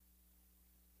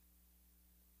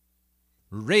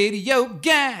Radio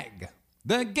Gag,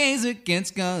 the Gays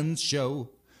Against Guns show.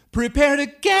 Prepare to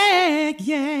gag,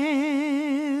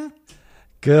 yeah.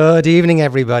 Good evening,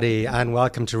 everybody, and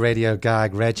welcome to Radio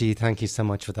Gag. Reggie, thank you so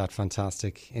much for that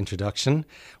fantastic introduction.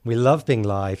 We love being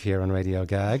live here on Radio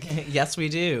Gag. Yes, we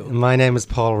do. My name is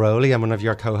Paul Rowley. I'm one of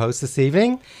your co-hosts this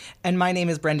evening. And my name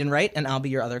is Brendan Wright, and I'll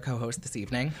be your other co-host this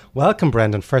evening. Welcome,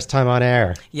 Brendan. First time on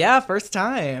air. Yeah, first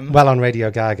time. Well, on Radio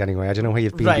Gag, anyway. I don't know where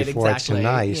you've been before exactly.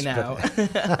 tonight. You know.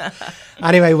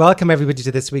 Anyway, welcome everybody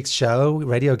to this week's show.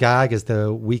 Radio Gag is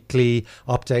the weekly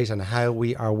update on how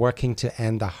we are working to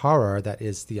end the horror that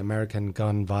is the American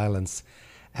gun violence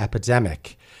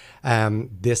epidemic.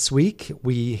 This week,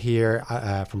 we hear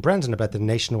from Brendan about the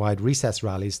nationwide recess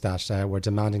rallies that were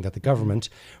demanding that the government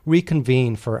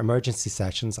reconvene for emergency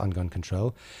sessions on gun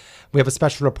control. We have a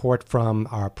special report from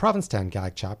our Provincetown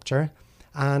Gag chapter.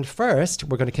 And first,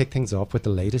 we're going to kick things off with the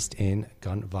latest in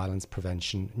gun violence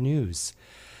prevention news.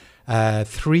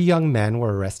 3 young men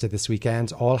were arrested this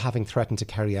weekend, all having threatened to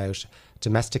carry out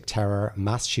domestic terror,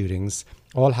 mass shootings,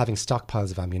 all having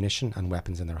stockpiles of ammunition and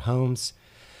weapons in their homes.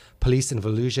 Police in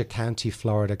Volusia County,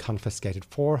 Florida, confiscated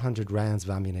 400 rounds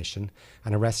of ammunition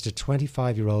and arrested a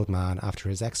 25-year-old man after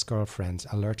his ex-girlfriend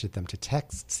alerted them to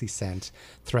texts he sent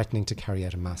threatening to carry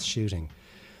out a mass shooting.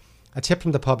 A tip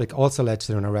from the public also led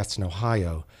to an arrest in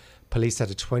Ohio. Police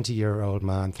said a 20-year-old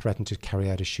man threatened to carry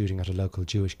out a shooting at a local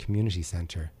Jewish community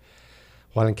centre.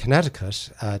 While in Connecticut,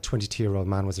 a 22-year-old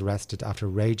man was arrested after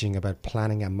raging about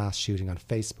planning a mass shooting on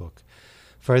Facebook.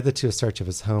 Further to a search of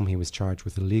his home, he was charged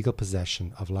with illegal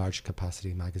possession of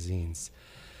large-capacity magazines.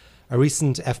 A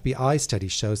recent FBI study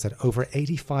shows that over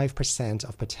 85%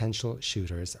 of potential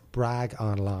shooters brag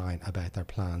online about their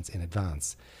plans in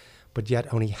advance, but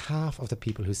yet only half of the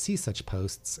people who see such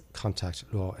posts contact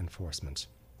law enforcement.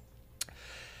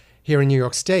 Here in New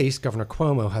York State, Governor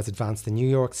Cuomo has advanced the New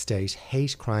York State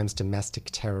Hate Crimes Domestic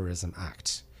Terrorism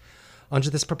Act. Under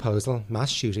this proposal,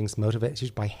 mass shootings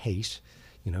motivated by hate,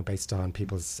 based on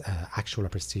people's actual or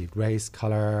perceived race,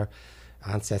 colour,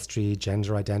 ancestry,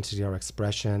 gender identity or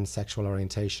expression, sexual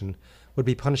orientation, would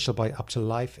be punishable by up to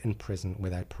life in prison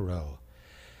without parole.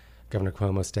 Governor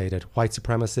Cuomo stated, white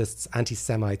supremacists,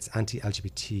 anti-Semites,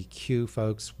 anti-LGBTQ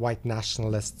folks, white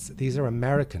nationalists, these are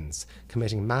Americans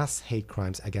committing mass hate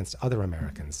crimes against other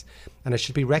Americans, and it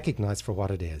should be recognized for what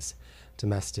it is,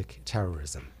 domestic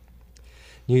terrorism.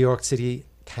 New York City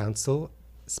Council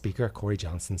Speaker Corey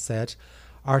Johnson said,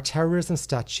 our terrorism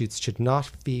statutes should not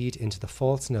feed into the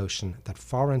false notion that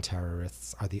foreign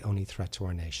terrorists are the only threat to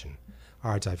our nation.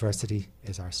 Our diversity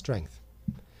is our strength.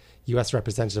 US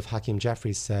Representative Hakeem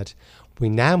Jeffries said, we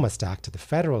now must act at the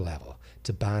federal level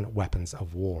to ban weapons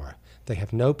of war. They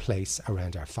have no place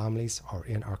around our families or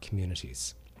in our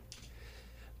communities.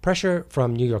 Pressure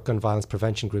from New York gun violence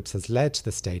prevention groups has led to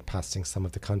the state passing some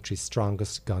of the country's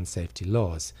strongest gun safety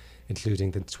laws,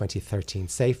 including the 2013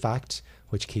 SAFE Act,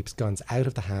 which keeps guns out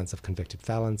of the hands of convicted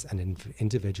felons and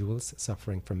individuals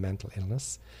suffering from mental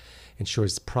illness,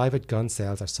 ensures private gun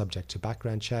sales are subject to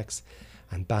background checks,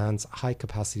 and bans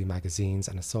high-capacity magazines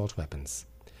and assault weapons.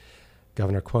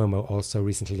 Governor Cuomo also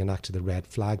recently enacted the Red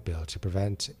Flag Bill to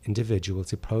prevent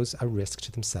individuals who pose a risk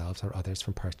to themselves or others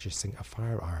from purchasing a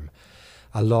firearm,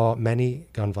 a law many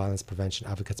gun violence prevention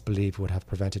advocates believe would have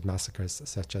prevented massacres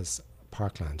such as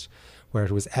Parkland, where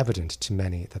it was evident to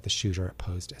many that the shooter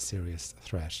posed a serious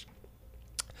threat.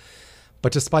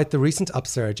 But despite the recent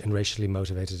upsurge in racially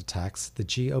motivated attacks, the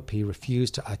GOP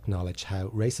refused to acknowledge how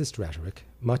racist rhetoric,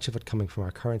 much of it coming from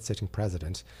our current sitting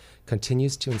president,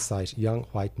 continues to incite young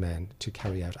white men to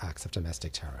carry out acts of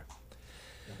domestic terror.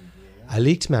 A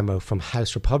leaked memo from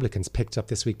House Republicans picked up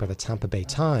this week by the Tampa Bay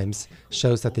Times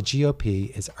shows that the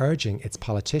GOP is urging its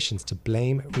politicians to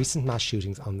blame recent mass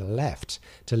shootings on the left,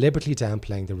 deliberately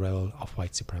downplaying the role of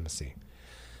white supremacy.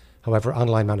 However,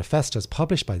 online manifestos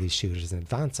published by these shooters in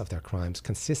advance of their crimes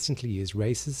consistently use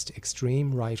racist,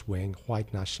 extreme right-wing,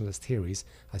 white nationalist theories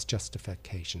as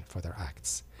justification for their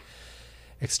acts.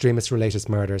 Extremist-related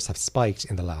murders have spiked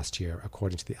in the last year,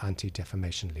 according to the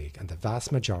Anti-Defamation League, and the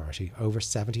vast majority, over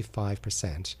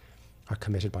 75%, are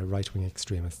committed by right-wing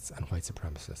extremists and white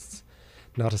supremacists.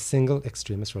 Not a single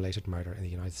extremist-related murder in the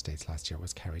United States last year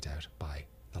was carried out by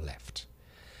the left.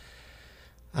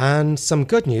 And some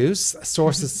good news.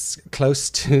 Sources close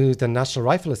to the National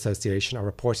Rifle Association are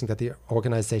reporting that the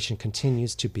organisation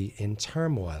continues to be in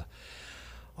turmoil,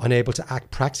 unable to act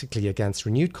practically against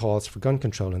renewed calls for gun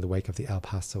control in the wake of the El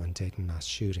Paso and Dayton mass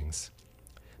shootings.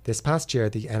 This past year,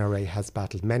 the NRA has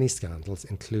battled many scandals,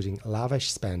 including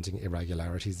lavish spending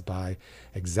irregularities by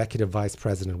Executive Vice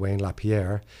President Wayne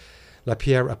LaPierre.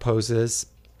 LaPierre opposes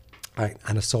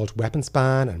an assault weapons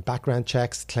ban and background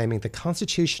checks, claiming the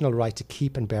constitutional right to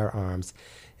keep and bear arms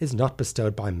is not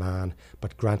bestowed by man,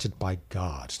 but granted by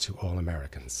God to all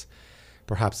Americans.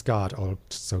 Perhaps God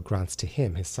also grants to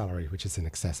him his salary, which is in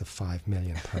excess of $5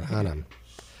 million per annum.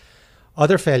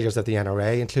 Other failures of the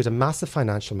NRA include a massive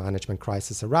financial management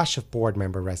crisis, a rash of board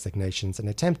member resignations, an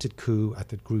attempted coup at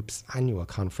the group's annual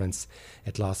conference.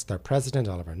 It lost their president,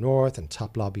 Oliver North, and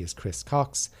top lobbyist Chris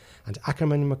Cox, and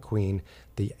Ackerman McQueen,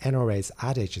 the NRA's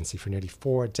ad agency for nearly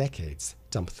 4 decades,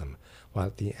 dumped them,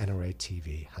 while the NRA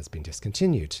TV has been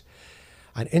discontinued.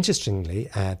 And interestingly,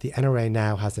 the NRA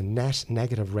now has a net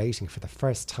negative rating for the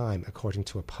first time, according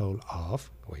to a poll of,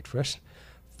 wait for it,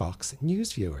 Fox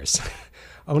News viewers.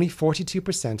 Only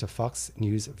 42% of Fox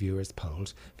News viewers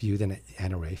polled view the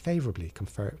NRA favourably,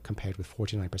 compared with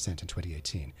 49% in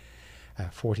 2018.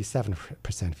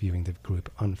 47% viewing the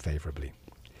group unfavourably.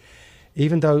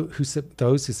 Even though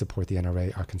those who support the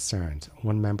NRA are concerned,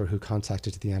 one member who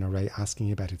contacted the NRA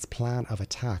asking about its plan of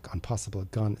attack on possible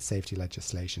gun safety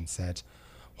legislation said,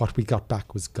 "What we got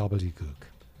back was gobbledygook.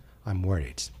 I'm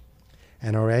worried.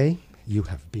 NRA, you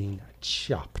have been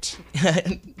chopped."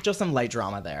 Just some light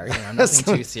drama there,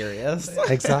 nothing too serious.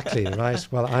 Exactly, right.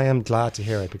 Well, I am glad to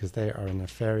hear it, because they are a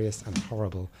nefarious and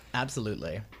horrible,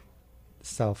 Absolutely,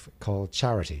 self-called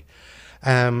charity.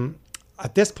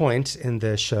 At this point in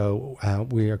the show,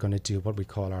 we are going to do what we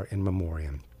call our In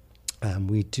Memoriam.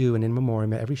 We do an In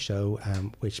Memoriam at every show,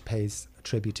 which pays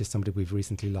tribute to somebody we've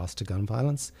recently lost to gun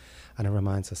violence, and it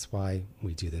reminds us why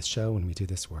we do this show and we do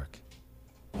this work.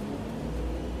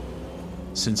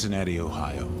 Cincinnati,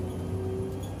 Ohio.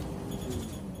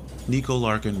 Nico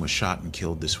Larkin was shot and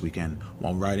killed this weekend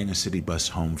while riding a city bus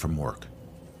home from work.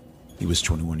 He was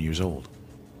 21 years old.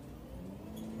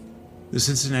 The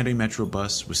Cincinnati Metro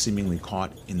bus was seemingly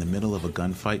caught in the middle of a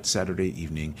gunfight Saturday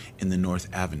evening in the North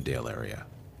Avondale area.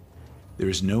 There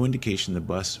is no indication the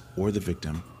bus or the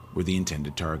victim were the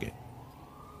intended target.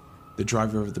 The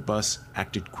driver of the bus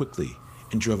acted quickly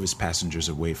and drove his passengers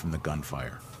away from the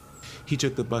gunfire. He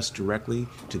took the bus directly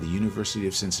to the University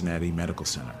of Cincinnati Medical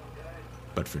Center.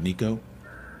 But for Nico,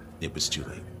 it was too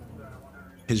late.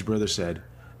 His brother said,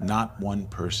 "Not one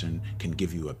person can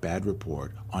give you a bad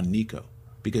report on Nico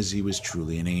because he was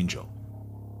truly an angel."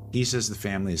 He says the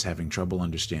family is having trouble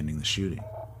understanding the shooting,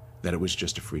 that it was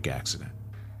just a freak accident.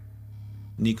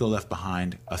 Nico left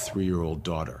behind a 3-year-old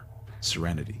daughter,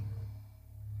 Serenity.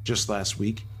 Just last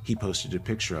week, he posted a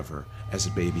picture of her as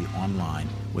a baby online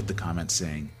with the comment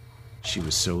saying, "She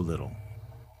was so little."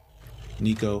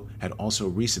 Nico had also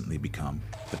recently become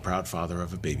the proud father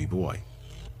of a baby boy.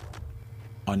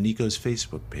 On Nico's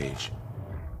Facebook page,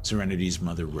 Serenity's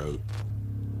mother wrote,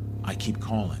 "I keep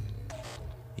calling.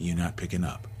 You're not picking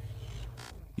up.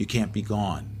 You can't be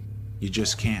gone. You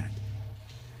just can't.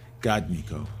 God,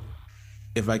 Nico,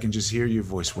 if I can just hear your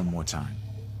voice one more time.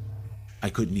 I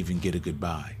couldn't even get a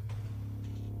goodbye.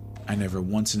 I never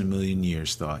once in a million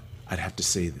years thought I'd have to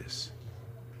say this.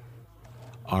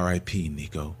 R.I.P.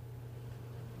 Nico."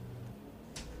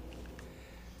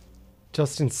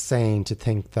 Just insane to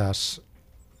think that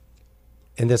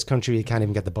in this country you can't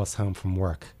even get the bus home from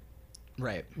work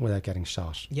right. without getting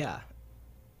shot. Yeah,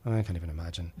 I can't even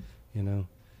imagine,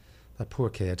 that poor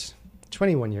kid,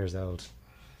 21 years old,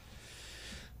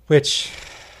 which,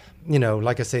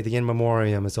 like I say, the In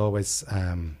Memoriam is always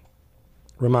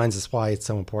reminds us why it's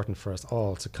so important for us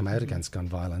all to come out against gun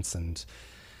violence and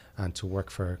to work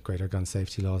for greater gun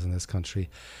safety laws in this country.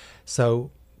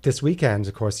 So this weekend,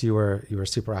 of course, you were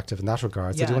super active in that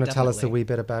regard. So do you want to tell us a wee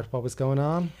bit about what was going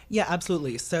on? Yeah,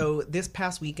 absolutely. So this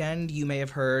past weekend, you may have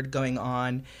heard going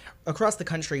on across the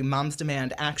country, Moms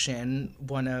Demand Action,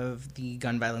 one of the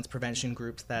gun violence prevention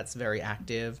groups that's very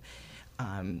active,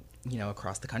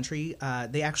 across the country.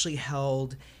 They actually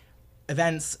held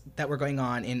events that were going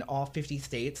on in all 50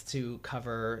 states to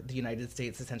cover the United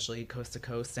States, essentially coast to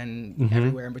coast and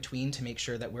everywhere in between, to make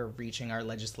sure that we're reaching our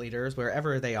legislators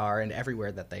wherever they are and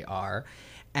everywhere that they are.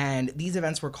 And these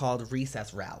events were called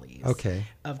recess rallies. Okay.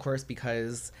 Of course,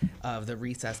 because of the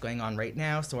recess going on right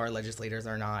now, so our legislators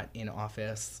are not in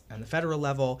office on the federal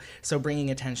level. So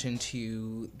bringing attention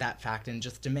to that fact and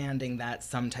just demanding that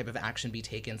some type of action be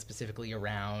taken specifically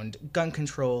around gun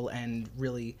control and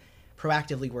really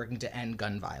proactively working to end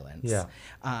gun violence.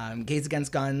 Yeah. Gays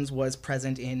Against Guns was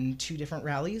present in 2 different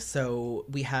rallies. So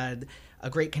we had a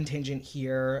great contingent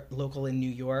here, local in New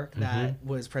York, that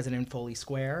was present in Foley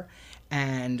Square.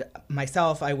 And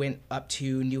myself, I went up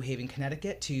to New Haven,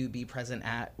 Connecticut to be present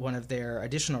at one of their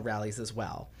additional rallies as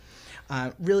well.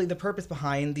 Really, the purpose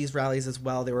behind these rallies as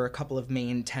well, there were a couple of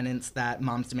main tenets that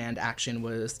Moms Demand Action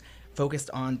was focused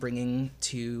on bringing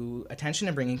to attention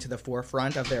and bringing to the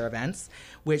forefront of their events,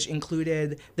 which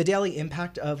included the daily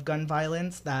impact of gun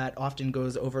violence that often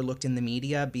goes overlooked in the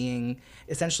media, being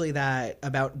essentially that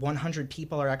about 100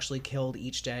 people are actually killed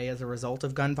each day as a result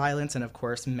of gun violence, and of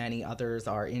course many others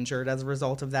are injured as a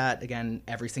result of that, again,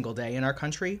 every single day in our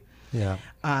country. Yeah.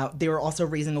 They were also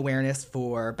raising awareness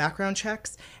for background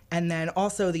checks, and then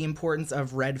also the importance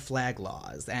of red flag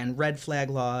laws. And red flag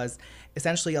laws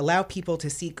essentially allow people to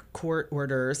seek court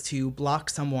orders to block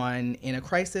someone in a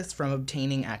crisis from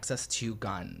obtaining access to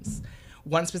guns.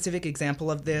 One specific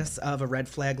example of this, of a red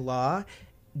flag law,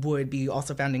 would be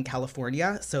also found in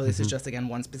California. So this is just, again,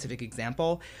 one specific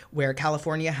example, where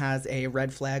California has a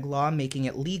red flag law making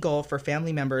it legal for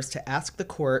family members to ask the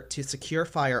court to secure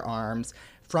firearms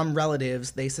from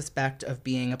relatives they suspect of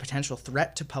being a potential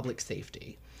threat to public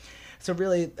safety. So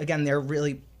really, again, they're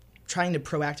really trying to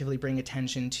proactively bring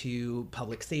attention to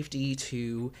public safety,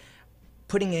 to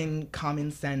putting in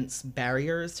common sense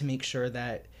barriers to make sure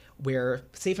that we're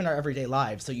safe in our everyday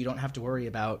lives, so you don't have to worry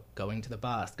about going to the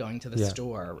bus, going to the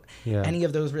store, any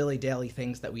of those really daily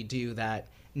things that we do that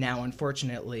now,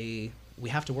 unfortunately, we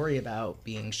have to worry about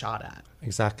being shot at.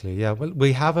 Exactly, yeah. Well,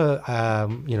 we have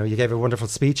you gave a wonderful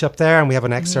speech up there, and we have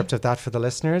an excerpt of that for the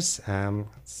listeners.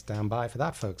 Stand by for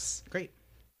that, folks. Great.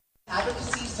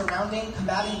 Advocacy surrounding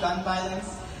combating gun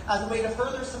violence as a way to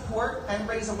further support and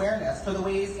raise awareness for the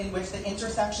ways in which the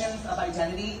intersections of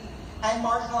identity and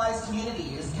marginalized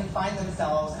communities can find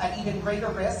themselves at even greater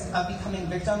risk of becoming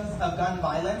victims of gun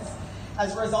violence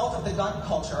as a result of the gun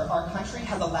culture our country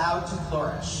has allowed to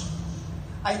flourish.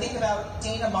 I think about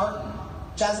Dana Martin,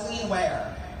 Jasleen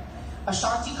Ware,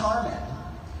 Ashanti Carmen,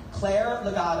 Claire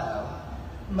Legato,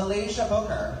 Malaysia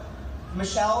Booker,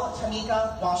 Michelle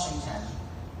Tamika Washington,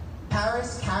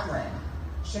 Paris Cameron,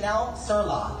 Chanel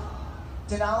Surlock,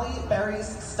 Denali Berries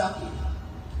Stuckey,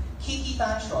 Kiki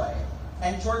Fantroy,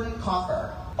 and Jordan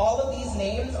Coffer. All of these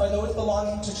names are those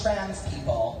belonging to trans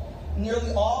people.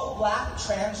 Nearly all Black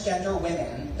transgender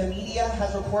women the media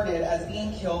has reported as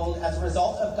being killed as a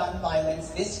result of gun violence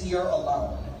this year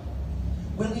alone.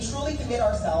 When we truly commit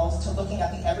ourselves to looking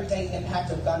at the everyday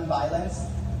impact of gun violence,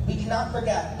 we cannot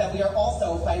forget that we are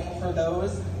also fighting for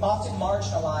those often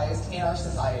marginalized in our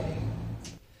society.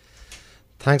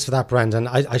 Thanks for that, Brendan.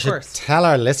 I should tell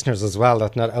our listeners as well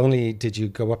that not only did you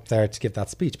go up there to give that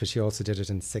speech, but you also did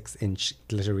it in 6-inch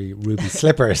glittery ruby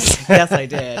slippers. Yes, I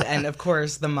did. And of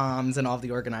course, the moms and all the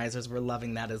organizers were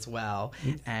loving that as well.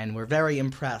 And were very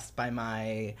impressed by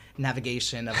my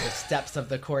navigation of the steps of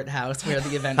the courthouse where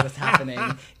the event was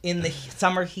happening in the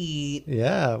summer heat.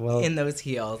 Yeah, well, in those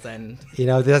heels. And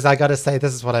this, I got to say,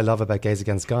 this is what I love about Gays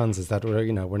Against Guns, is that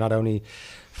we're not only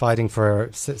fighting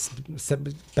for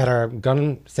better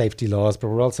gun safety laws, but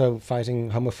we're also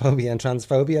fighting homophobia and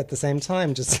transphobia at the same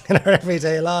time, just in our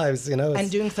everyday lives,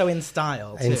 And doing so in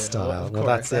style, too. In style, of well,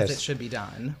 course, that's as it should be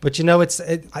done. But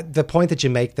the point that you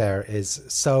make there is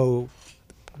so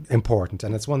important,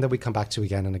 and it's one that we come back to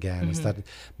again and again, is that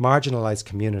marginalized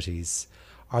communities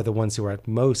are the ones who are at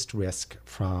most risk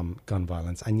from gun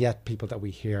violence, and yet people that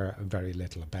we hear very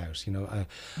little about.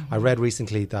 I read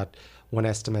recently that one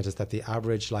estimate is that the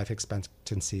average life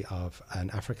expectancy of an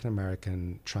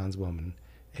African-American trans woman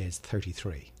is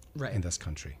 33 in this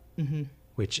country,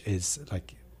 which is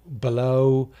like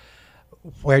below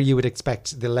where you would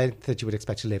expect, the length that you would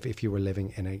expect to live if you were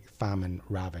living in a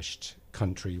famine-ravished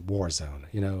country war zone.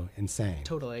 Insane.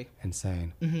 Totally.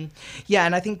 Insane. Mm-hmm. Yeah,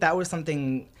 and I think that was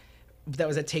something that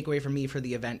was a takeaway for me for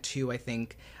the event too. I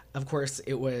think, of course,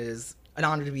 it was an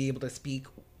honor to be able to speak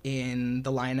in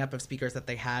the lineup of speakers that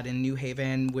they had in New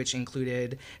Haven, which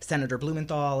included Senator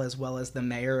Blumenthal as well as the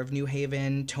mayor of New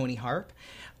Haven, Tony Harp,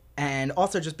 and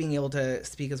also just being able to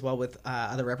speak as well with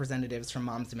other representatives from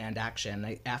Moms Demand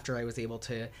Action. After I was able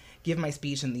to give my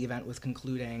speech and the event was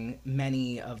concluding,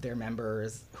 many of their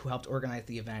members who helped organize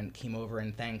the event came over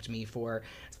and thanked me for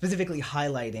specifically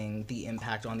highlighting the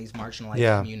impact on these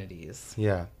marginalized communities.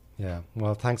 Yeah.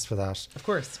 Well, thanks for that. Of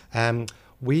course.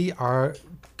 We are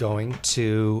going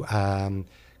to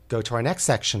go to our next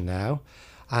section now.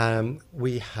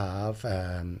 We have...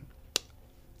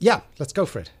 let's go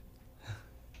for it.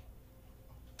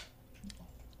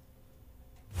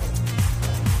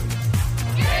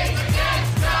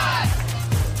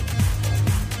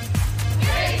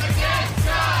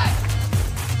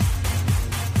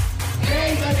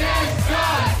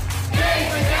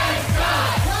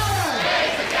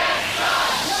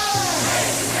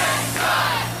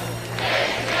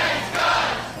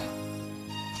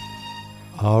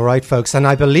 All right, folks, and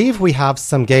I believe we have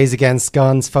some Gays Against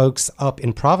Guns folks up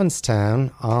in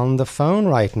Provincetown on the phone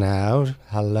right now.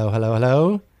 Hello.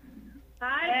 Hi.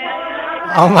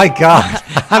 Oh my God.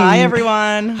 Hi,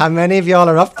 everyone. How many of y'all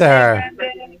are up there?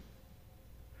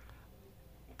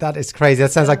 That is crazy.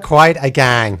 That sounds like quite a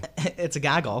gang. It's a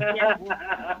gaggle.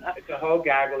 It's a whole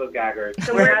gaggle of gaggers.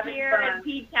 So we're here in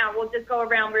P-Town. We'll just go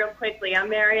around real quickly. I'm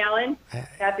Mary Ellen.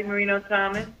 Kathy Marino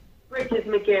Thomas, Bridget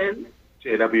McGinn.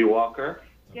 J.W. Walker,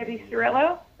 Debbie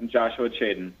Cirillo. and Joshua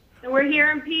Chaden. And we're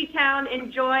here in P-Town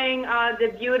enjoying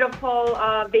the beautiful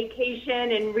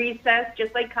vacation and recess,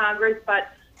 just like Congress, but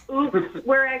oops,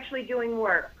 we're actually doing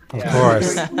work. Of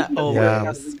course.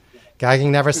 Always.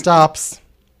 Gagging never stops.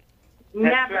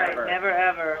 Never. Never,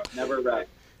 ever. Never right.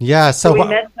 Yeah, so We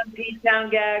met some P-Town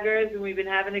gaggers, and we've been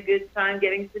having a good time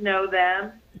getting to know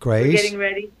them. We're getting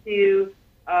great. ready to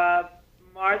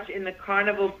march in the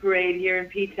Carnival Parade here in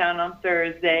P-Town on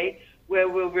Thursday, where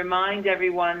we'll remind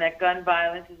everyone that gun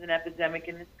violence is an epidemic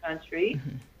in this country.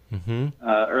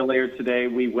 Earlier today,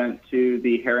 we went to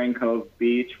the Herring Cove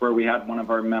Beach, where we had one of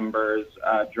our members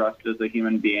dressed as a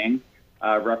human being,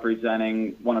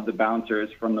 representing one of the bouncers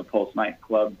from the Pulse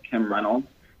nightclub, Kim Reynolds.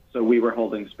 So we were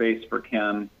holding space for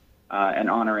Kim and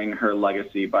honoring her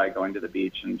legacy by going to the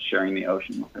beach and sharing the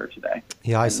ocean with her today.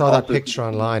 Yeah, I saw that picture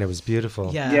online. It was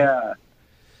beautiful. Yeah.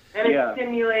 And Yeah. it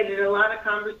stimulated a lot of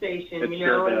conversation, It you sure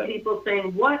know, and did. people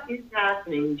saying, what is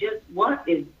happening? Just what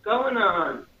is going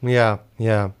on? Yeah,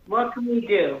 yeah. What can we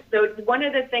do? So one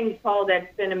of the things, Paul,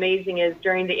 that's been amazing is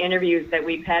during the interviews that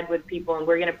we've had with people, and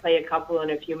we're going to play a couple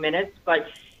in a few minutes, but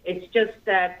it's just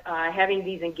that having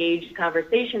these engaged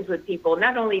conversations with people,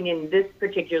 not only in this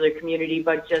particular community,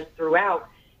 but just throughout,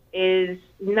 is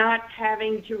not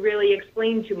having to really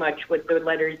explain too much what the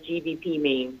letters GVP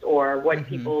means or what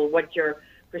what your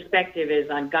perspective is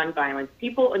on gun violence.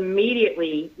 People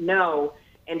immediately know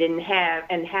and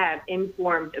have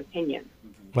informed opinions.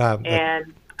 Wow.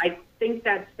 And I think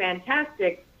that's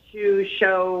fantastic to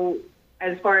show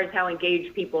as far as how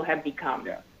engaged people have become.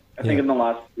 Yeah. I think in the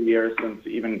last few years, since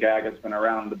even GAG has been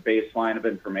around, the baseline of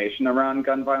information around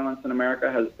gun violence in America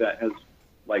has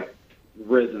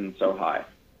risen so high.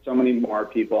 So many more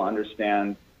people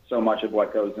understand so much of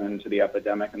what goes into the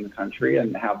epidemic in the country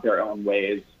and have their own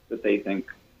ways that they think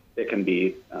it can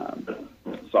be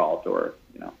solved or,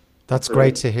 That's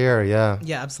great to hear. Yeah.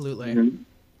 Yeah, absolutely.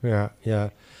 Yeah, yeah.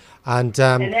 And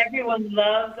And everyone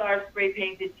loves our spray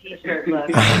painted T-shirt look.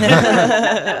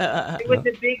 It was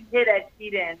a big hit at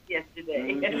T-Dance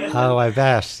yesterday. oh, I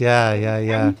bet. Yeah, yeah,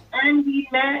 yeah. And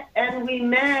we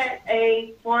met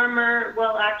a former,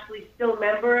 well, actually still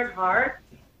member at heart,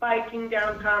 biking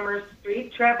down Commerce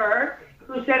Street, Trevor,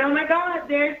 who said, "Oh my God,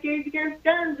 there's Gays Against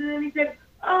Guns," and then he said,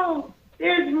 "Oh,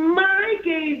 there's my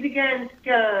Gays Against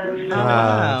Guns."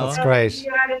 Wow, that's great.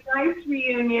 We had a nice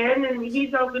reunion, and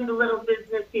he's opened a little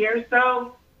business here.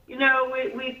 So,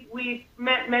 we've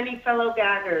met many fellow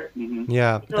gaggers.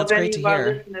 Yeah. So That's if great any to of our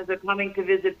hear. listeners are coming to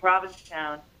visit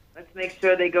Provincetown, let's make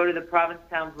sure they go to the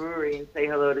Provincetown Brewery and say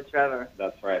hello to Trevor.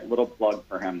 That's right. Little plug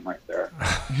for him right there.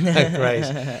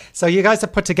 Great. So you guys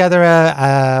have put together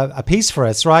a piece for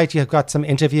us, right? You've got some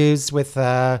interviews with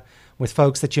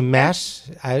folks that you met.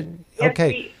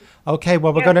 Okay. Okay.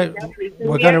 Well, we're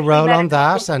gonna roll on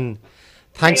that, and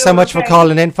thanks so much for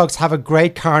calling in, folks. Have a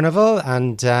great carnival,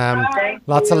 and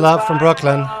lots of love from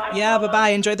Brooklyn. Yeah, bye-bye.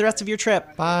 Enjoy the rest of your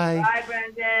trip. Bye. Bye,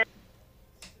 Brendan.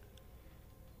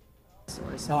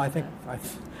 No, I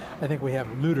think we have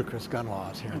ludicrous gun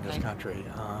laws here in this country.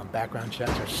 Background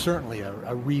checks are certainly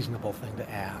a reasonable thing to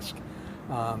ask,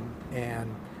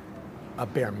 and a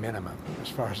bare minimum, as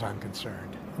far as I'm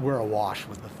concerned. We're awash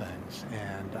with the things,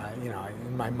 and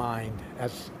in my mind,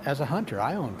 as a hunter,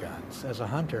 I own guns. As a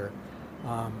hunter,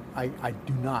 I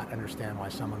do not understand why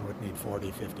someone would need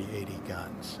 40, 50, 80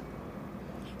 guns.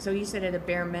 So you said at a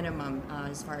bare minimum,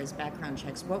 as far as background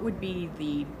checks, what would be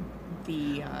the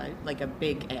like a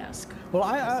big ask? Well,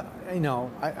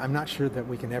 I'm not sure that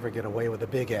we can ever get away with a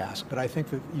big ask, but I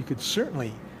think that you could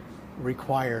certainly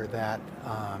require that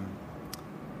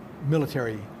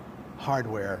military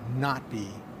hardware not be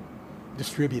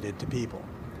distributed to people,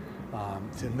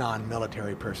 to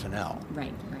non-military personnel.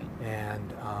 Right.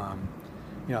 And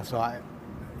so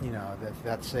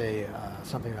that's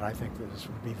something that I think this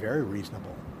would be very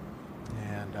reasonable.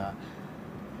 And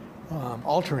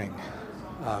altering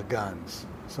guns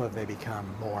so that they become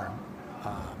more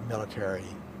military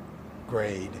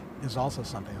grade is also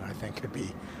something that I think could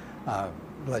be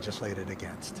legislated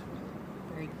against.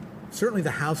 Very Certainly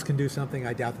the House can do something.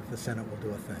 I doubt that the Senate will do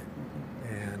a thing.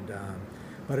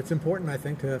 But it's important, I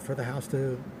think, for the House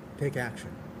to take action.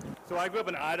 So I grew up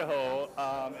in Idaho,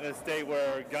 in a state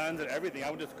where guns and everything, I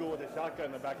went to school with a shotgun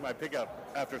in the back of my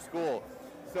pickup after school.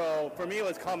 So for me, it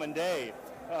was common day.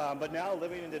 But now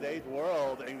living in today's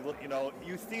world, and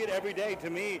you see it every day. To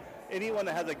me, anyone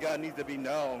that has a gun needs to be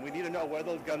known. We need to know where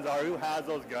those guns are, who has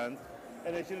those guns,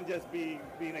 and it shouldn't just be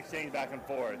being exchanged back and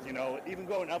forth. Even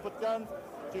growing up with guns,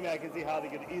 to me, I can see how they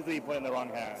could easily put in the wrong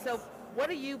hands. So what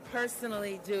are you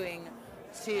personally doing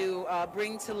to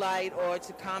bring to light or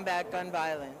to combat gun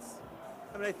violence?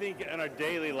 I mean, I think in our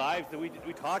daily lives, we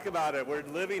talk about it, we're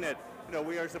living it.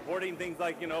 We are supporting things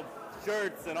like,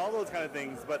 shirts and all those kind of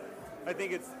things, but I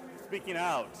think it's speaking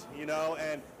out,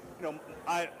 and,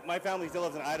 my family still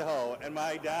lives in Idaho, and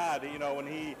my dad,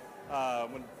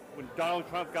 when Donald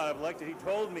Trump got elected, he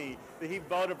told me that he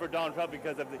voted for Donald Trump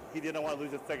because he didn't want to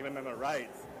lose his Second Amendment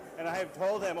rights. And I have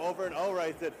told him over and over,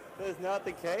 I said, that is not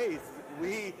the case.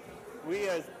 We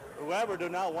as whoever do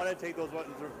not want to take those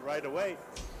weapons right away.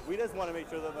 We just want to make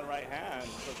sure they're in the right hands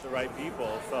with the right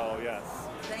people. So, yes.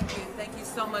 Thank you. Thank you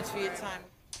so much for your time.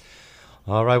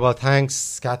 All right, well,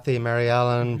 thanks, Kathy, Mary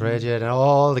Ellen, Bridget, and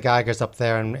all the gaggers up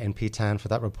there in P-Town for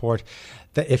that report.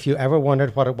 If you ever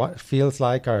wondered what it feels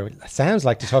like or sounds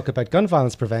like to talk about gun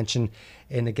violence prevention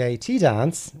in a gay tea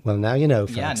dance, well, now you know,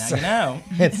 folks. Yeah, now you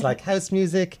know. It's like house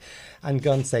music and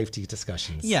gun safety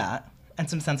discussions. Yeah, and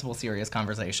some sensible, serious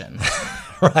conversations.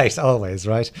 Right, always,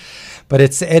 right? But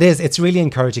it's really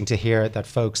encouraging to hear that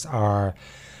folks are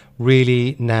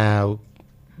really now,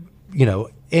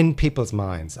 in people's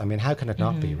minds. I mean, how can it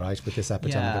not be, right, with this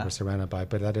epidemic that we're surrounded by?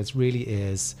 But that it really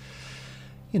is,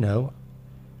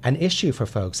 an issue for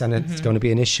folks, and it's going to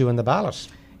be an issue in the ballot.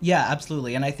 Yeah,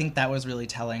 absolutely. And I think that was really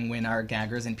telling when our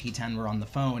gaggers in P-Town were on the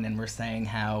phone and were saying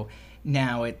how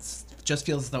now it's just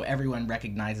feels as though everyone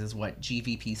recognizes what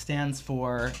GVP stands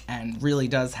for and really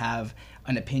does have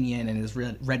an opinion and is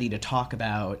ready to talk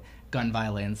about gun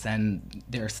violence and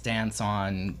their stance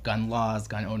on gun laws,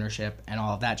 gun ownership, and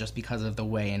all of that, just because of the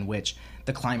way in which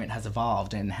the climate has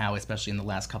evolved and how, especially in the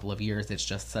last couple of years, it's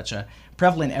just such a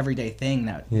prevalent everyday thing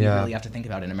that we really have to think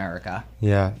about in America.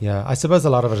 Yeah. I suppose a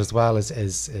lot of it as well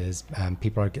is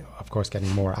people are, of course,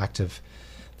 getting more active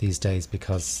these days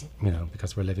because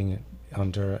we're living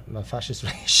under a fascist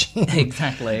regime.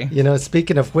 Exactly.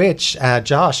 Speaking of which,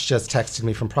 Josh just texted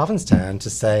me from Provincetown to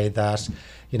say that,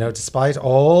 despite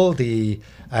all the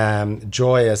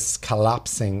joyous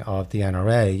collapsing of the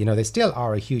NRA, they still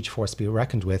are a huge force to be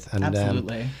reckoned with. And,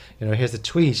 absolutely. Here's a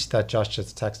tweet that Josh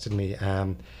just texted me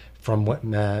from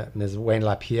Ms. Wayne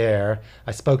LaPierre.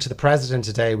 I spoke to the president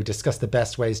today. We discussed the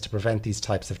best ways to prevent these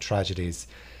types of tragedies.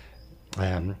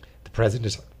 The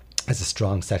president is a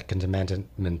strong Second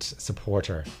Amendment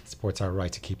supporter, supports our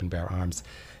right to keep and bear arms.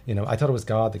 I thought it was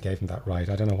God that gave him that right.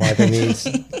 I don't know why they need,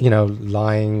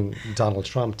 lying Donald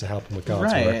Trump to help him with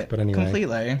God's work. But anyway.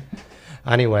 Completely.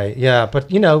 Anyway, yeah, but,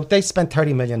 they spent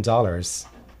 $30 million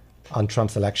on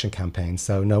Trump's election campaign.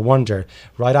 So no wonder,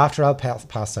 right after El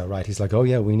Paso, right, he's like, oh,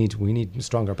 yeah, we need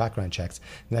stronger background checks.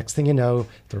 Next thing you know,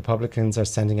 the Republicans are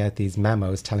sending out these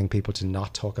memos telling people to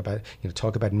not talk about,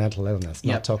 talk about mental illness,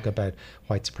 not talk about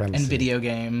white supremacy. And video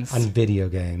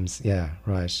games. Yeah,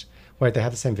 right. Wait, they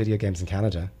have the same video games in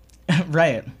Canada.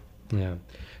 Right. Yeah.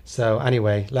 So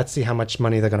anyway, let's see how much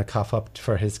money they're going to cough up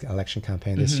for his election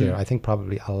campaign this year. I think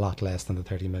probably a lot less than the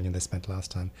 $30 million they spent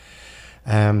last time.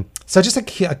 So just a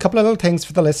couple of little things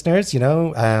for the listeners. You're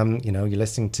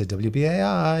listening to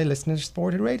WBAI,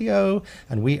 listener-supported radio,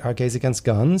 and we are Gays Against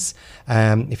Guns.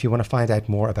 If you want to find out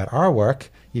more about our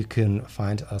work, you can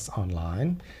find us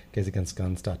online,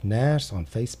 gaysagainstguns.net, on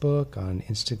Facebook, on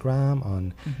Instagram,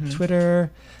 on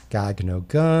Twitter, Gag No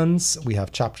Guns. We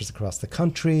have chapters across the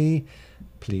country.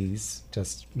 Please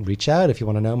just reach out if you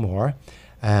want to know more.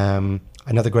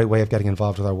 Another great way of getting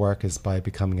involved with our work is by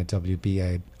becoming a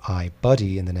WBAI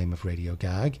buddy in the name of Radio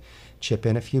Gag. Chip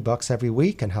in a few bucks every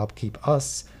week and help keep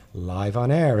us live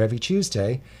on air every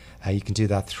Tuesday. You can do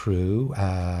that through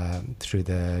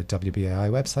the WBAI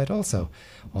website also.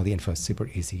 All the info is super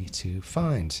easy to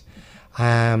find.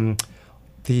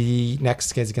 The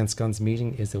next Gays Against Guns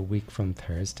meeting is a week from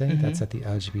Thursday. That's at the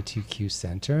LGBTQ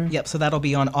Centre. Yep, so that'll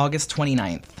be on August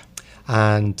 29th.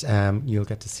 And you'll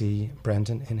get to see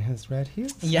Brendan in his red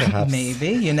heels. Yeah, perhaps. Maybe.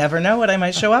 You never know what I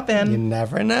might show up in. You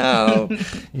never know.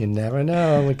 You never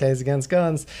know with Gays Against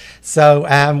Guns. So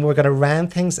we're going to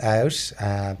round things out.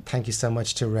 Thank you so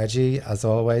much to Reggie, as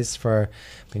always, for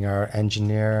being our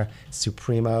engineer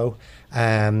supremo.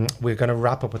 We're going to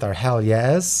wrap up with our hell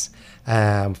yes.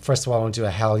 First of all, I want to do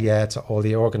a hell yeah to all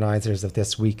the organisers of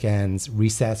this weekend's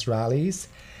recess rallies.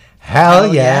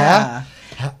 Hell yeah.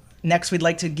 Next, we'd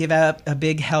like to give out a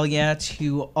big hell yeah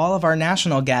to all of our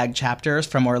national gag chapters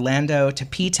from Orlando to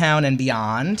P-Town and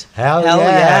beyond. Hell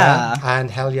yeah. And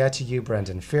hell yeah to you,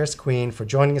 Brendan, Fierce Queen, for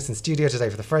joining us in studio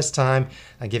today for the first time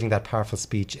and giving that powerful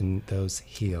speech in those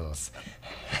heels.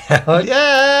 Hell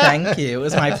yeah. Thank you. It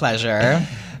was my pleasure.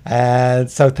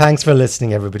 So thanks for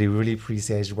listening, everybody. Really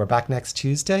appreciate it. We're back next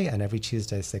Tuesday, and every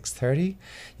Tuesday at 6:30.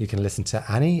 You can listen to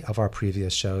any of our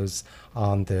previous shows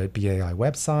on the BAI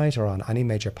website or on any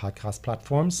major podcast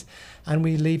platforms. And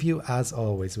we leave you, as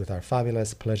always, with our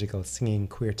fabulous political singing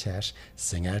quartet,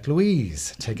 Sing Out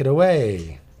Louise. Take it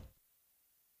away.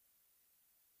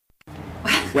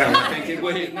 Well, I think it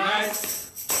would be nice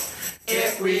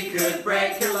if we could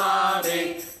break your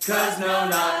lobby, 'cause no,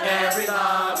 not every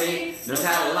lobby knows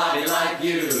how to lobby like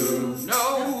you.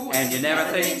 No, and you never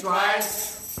think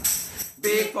twice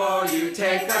before you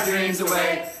take our dreams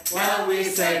away. Well, we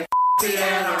say f*** the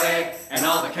NRA and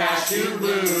all the cash you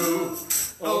blew.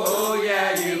 Oh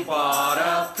yeah, you bought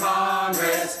up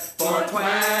Congress for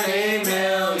 20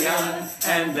 million,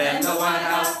 and then the White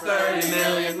House 30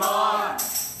 million more.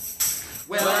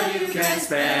 Well, you can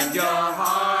spend your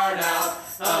heart out,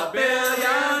 a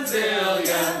billion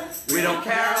zillion. We don't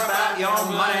care about your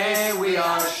money, we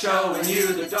are showing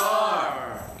you the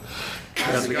door.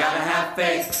 'Cause we gotta have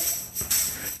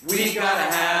faith, we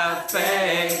gotta have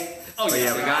faith. Oh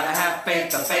yeah, we gotta have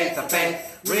faith, the faith, the faith.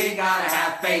 We gotta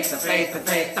have faith, the faith, the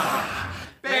faith.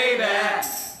 Baby,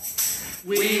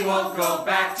 we won't go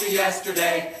back to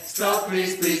yesterday, so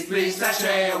please, please, please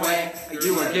sashay away.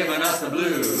 You were giving us the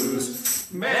blues.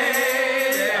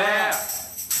 Baby,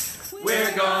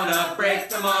 we're gonna break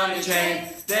the money chain,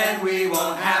 then we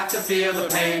won't have to feel the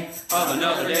pain of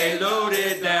another day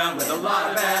loaded down with a lot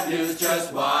of bad news.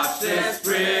 Just watch this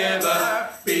river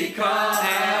become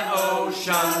an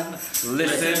ocean.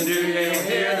 Listen, do you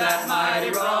hear that mighty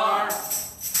roar?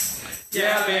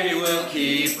 Yeah, baby, we'll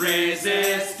keep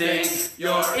resisting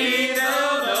your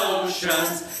evil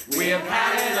notions. We have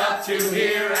had it up to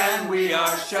here and we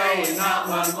are showing not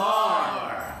one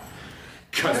more.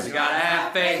 'Cause we gotta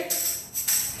have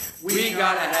faith, we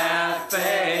gotta have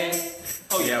faith.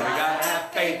 Oh yeah, we gotta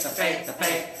have faith, the faith, the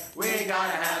faith. We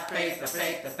gotta have faith, the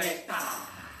faith, the faith.